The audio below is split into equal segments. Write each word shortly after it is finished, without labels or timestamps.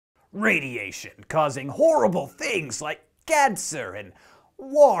radiation causing horrible things like cancer and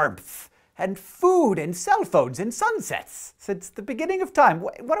warmth and food and cell phones and sunsets since the beginning of time.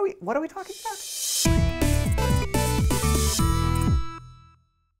 What are we talking about?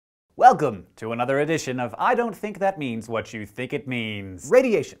 Welcome to another edition of I Don't Think That Means What You Think It Means.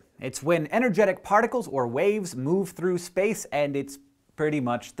 Radiation. It's when energetic particles or waves move through space, and it's pretty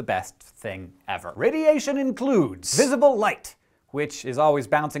much the best thing ever. Radiation includes visible light, which is always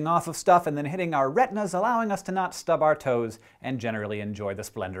bouncing off of stuff and then hitting our retinas, allowing us to not stub our toes and generally enjoy the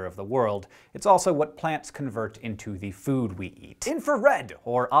splendor of the world. It's also what plants convert into the food we eat. Infrared,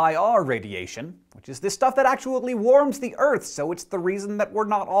 or IR radiation, which is this stuff that actually warms the Earth, so it's the reason that we're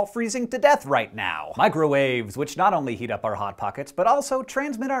not all freezing to death right now. Microwaves, which not only heat up our hot pockets, but also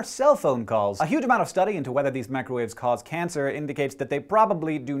transmit our cell phone calls. A huge amount of study into whether these microwaves cause cancer indicates that they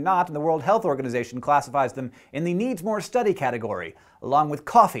probably do not, and the World Health Organization classifies them in the needs more study category, along with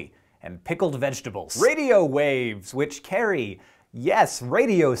coffee and pickled vegetables. Radio waves, which carry, yes,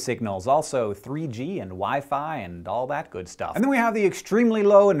 radio signals, also 3G and Wi-Fi and all that good stuff. And then we have the extremely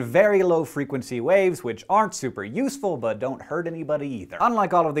low and very low frequency waves, which aren't super useful but don't hurt anybody either.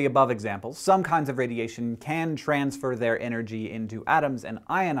 Unlike all of the above examples, some kinds of radiation can transfer their energy into atoms and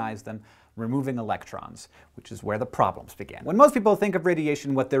ionize them, removing electrons, which is where the problems begin. When most people think of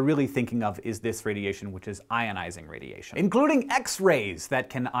radiation, what they're really thinking of is this radiation, which is ionizing radiation, including X-rays that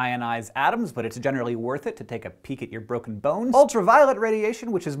can ionize atoms, but it's generally worth it to take a peek at your broken bones. Ultraviolet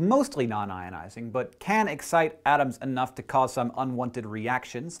radiation, which is mostly non-ionizing, but can excite atoms enough to cause some unwanted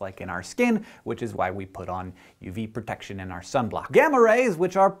reactions, like in our skin, which is why we put on UV protection in our sunblock. Gamma rays,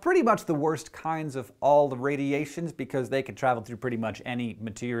 which are pretty much the worst kinds of all the radiations because they can travel through pretty much any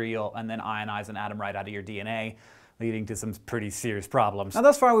material and then ionize an atom right out of your DNA, leading to some pretty serious problems. Now,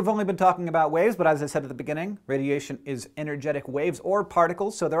 thus far we've only been talking about waves, but as I said at the beginning, radiation is energetic waves or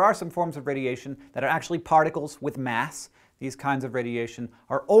particles, so there are some forms of radiation that are actually particles with mass. These kinds of radiation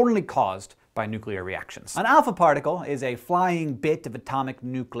are only caused by nuclear reactions. An alpha particle is a flying bit of atomic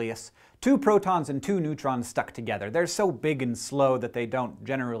nucleus, 2 protons and 2 neutrons stuck together. They're so big and slow that they don't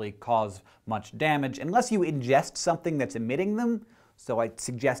generally cause much damage unless you ingest something that's emitting them, so I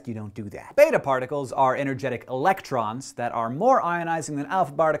suggest you don't do that. Beta particles are energetic electrons that are more ionizing than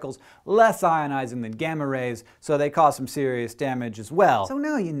alpha particles, less ionizing than gamma rays, so they cause some serious damage as well. So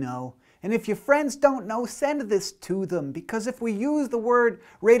now you know. And if your friends don't know, send this to them, because if we use the word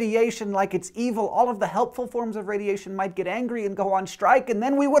radiation like it's evil, all of the helpful forms of radiation might get angry and go on strike, and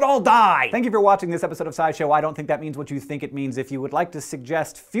then we would all die! Thank you for watching this episode of SciShow. I Don't Think That Means What You Think It Means. If you would like to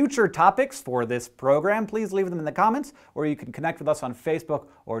suggest future topics for this program, please leave them in the comments, or you can connect with us on Facebook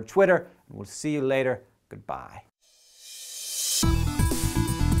or Twitter. And we'll see you later. Goodbye.